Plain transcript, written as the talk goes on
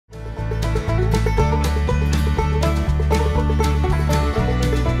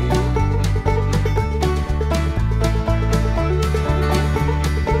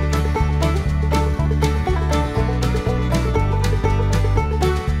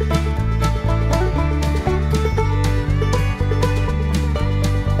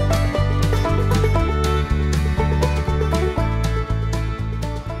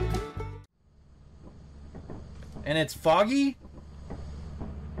foggy?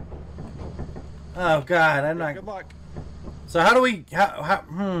 Oh god, I'm not. Good luck. So how do we?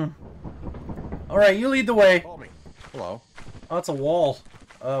 All right, you lead the way. Follow me. Hello. Oh, it's a wall.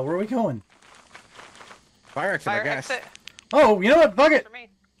 Where are we going? Fire exit, I guess. Exit. Oh, you know what? Fuck it.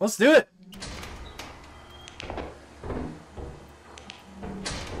 Let's do it.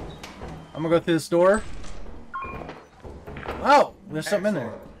 I'm gonna go through this door. Oh, there's something in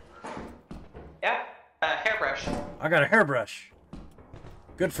there. Yeah, hairbrush. I got a hairbrush.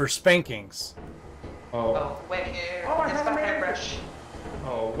 Good for spankings. Oh, wait here. Oh, It's my hairbrush.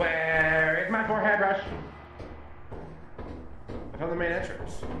 Oh, where is my poor hairbrush? I found the main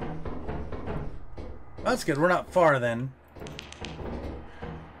entrance. That's good. We're not far then.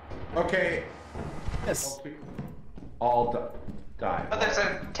 Okay. Yes. All die. Oh, there's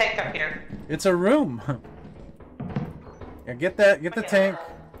a tank up here. It's a room. Yeah, get that. Get the tank.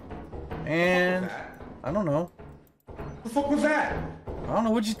 And I don't know. The fuck was that? I don't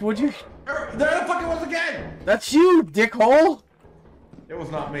know. What'd you? There the fuck it was again! That's you, dickhole. It was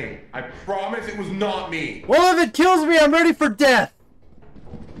not me. I promise it was not me. Well, if it kills me, I'm ready for death.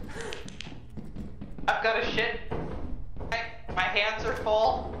 I've got a shit. My hands are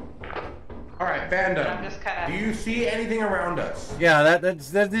full. Alright, fandom. I'm just kinda... Do you see anything around us? Yeah,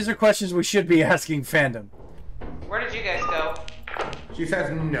 these are questions we should be asking fandom. Where did you guys go? She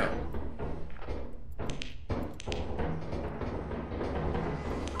says no.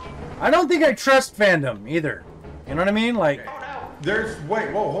 I don't think I trust fandom either. You know what I mean? Like, Oh no. There's...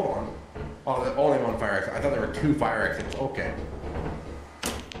 Wait, whoa, hold on. Oh, there's only one fire exit. I thought there were two fire exits. Okay.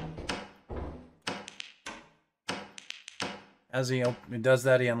 as he does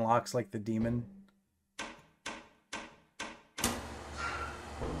that, he unlocks like the demon.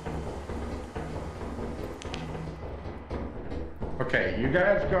 Okay, you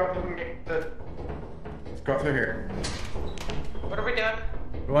guys go let's go through here. What are we doing?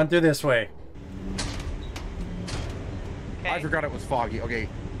 We went through this way. Okay. I forgot it was foggy. Okay,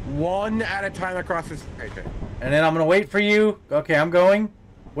 one at a time across this. Okay. And then I'm gonna wait for you. Okay, I'm going.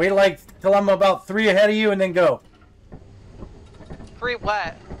 Wait like till I'm about 3 ahead of you, and then go. 3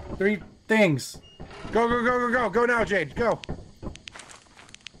 what? 3 things. Go, go, go, go, go. Go now, Jade. Go.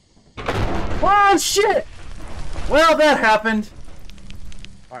 Oh shit! Well, that happened.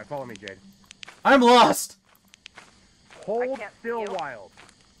 Alright, follow me, Jade. I'm lost. Hold still, Wild.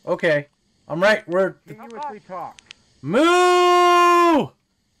 Okay. I'm right. We're... Continuously talk. Moo!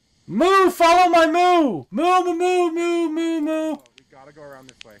 Moo! Follow my moo! Moo, moo, moo, moo, moo, moo. Oh, we gotta go around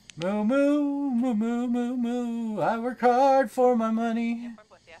this way. Moo, moo, moo, moo, moo, moo. I work hard for my money. I'm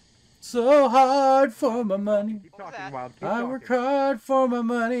with ya. So hard for my money. Keep What was talking, that? Wild. Keep I talking. work hard for my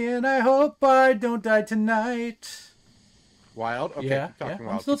money, and I hope I don't die tonight. Wild? Okay, Yeah, keep talking, yeah.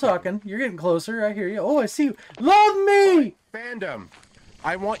 Wild. I'm still Keep talking. talking. You're getting closer. I hear you. Oh, I see you. Love me! Fandom.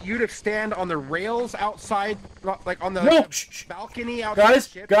 I want you to stand on the rails outside, like on the No! Shh. balcony outside Guys,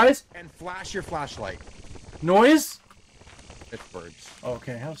 the ship, guys. and flash your flashlight. Noise? It's birds.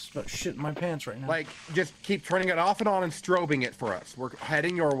 Okay, I have about shit in my pants right now. Like, just keep turning it off and on and strobing it for us. We're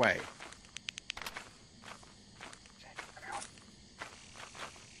heading your way.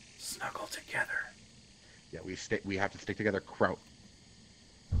 Snuggle together. Yeah, we have to stick together, Kraut.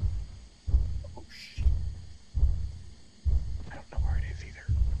 Oh shit. I don't know where it is either.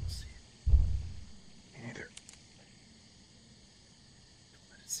 I don't see it. Me neither. Don't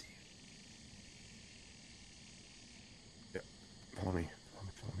let it see it. Yeah. Follow me.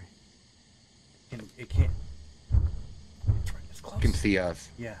 Follow me. It can't. It's right. It's close. It can see us.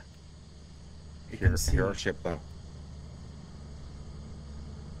 Yeah. It Hear, can see. hear our ship though.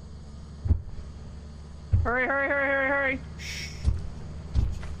 Hurry, hurry, hurry, hurry, hurry.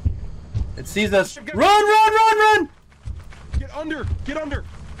 It sees us. Run, run, run, run! Get under! Get under!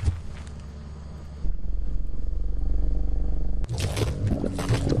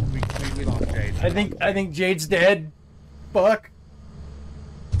 We lost Jade. I think Jade's dead. Fuck.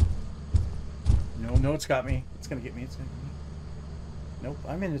 No, it's got me. It's gonna get me. It's gonna get me. Nope,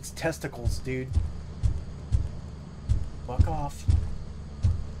 I'm in its testicles, dude. Fuck off.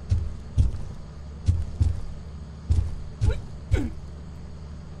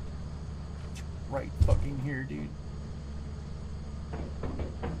 Right fucking here, dude.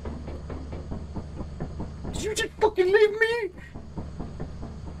 Did you just fucking leave me?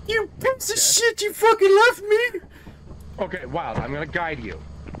 You piece of shit, you fucking left me! Okay, Wild, I'm gonna guide you.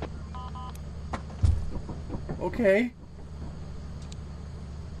 Okay.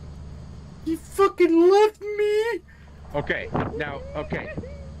 You fucking left me! Okay, now, okay.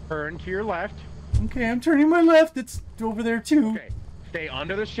 Turn to your left. Okay, I'm turning my left. It's over there too. Okay, stay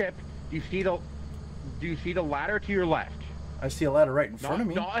under the ship. You see the Do you see the ladder to your left? I see a ladder right in front of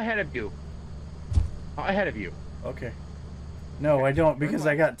me. Not ahead of you. Not ahead of you. Okay. No, I don't, because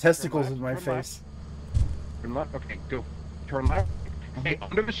I got testicles in my face. Turn left. Okay, go. Turn left. Okay,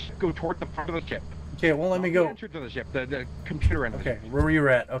 under the ship. Go toward the front of the ship. Okay, it won't let me go. The entrance of the ship. The computer end of the Okay, ship. where were you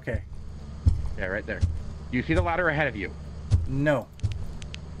at? Okay. Yeah, right there. Do you see the ladder ahead of you? No.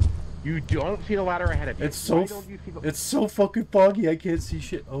 You don't see the ladder ahead of you. It's so it's so fucking foggy. I can't see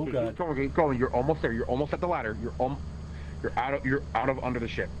shit. Oh god. Keep going. You're almost there. You're almost at the ladder. You're out of under the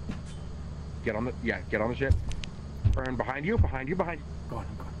ship. Get on the ship. Turn behind you. Go on, I'm going.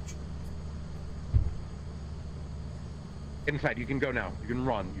 Inside. You can go now. You can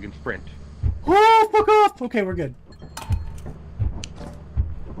run. You can sprint. Oh, fuck off. Okay, we're good.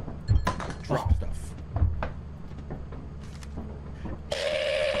 Drop stuff.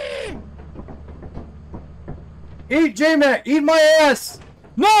 Eat J-Mac! Eat my ass!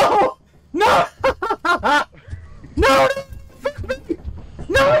 No! No! No!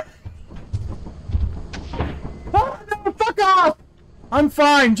 No! Oh, no! Fuck off! I'm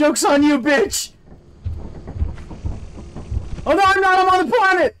fine. Joke's on you, bitch! Oh no, I'm not! I'm on the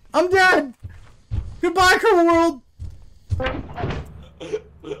planet! I'm dead! Goodbye, cruel world!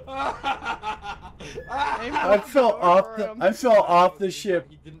 I fell off the ship.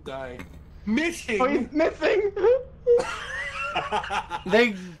 He didn't die. Missing! Oh, he's missing!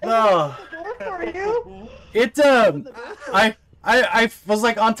 They For you? it I was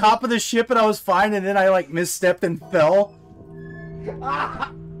like on top of the ship and I was fine, and then I like misstepped and fell.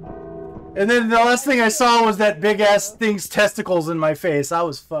 And then the last thing I saw was that big ass thing's testicles in my face. I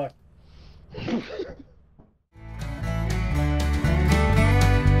was fucked.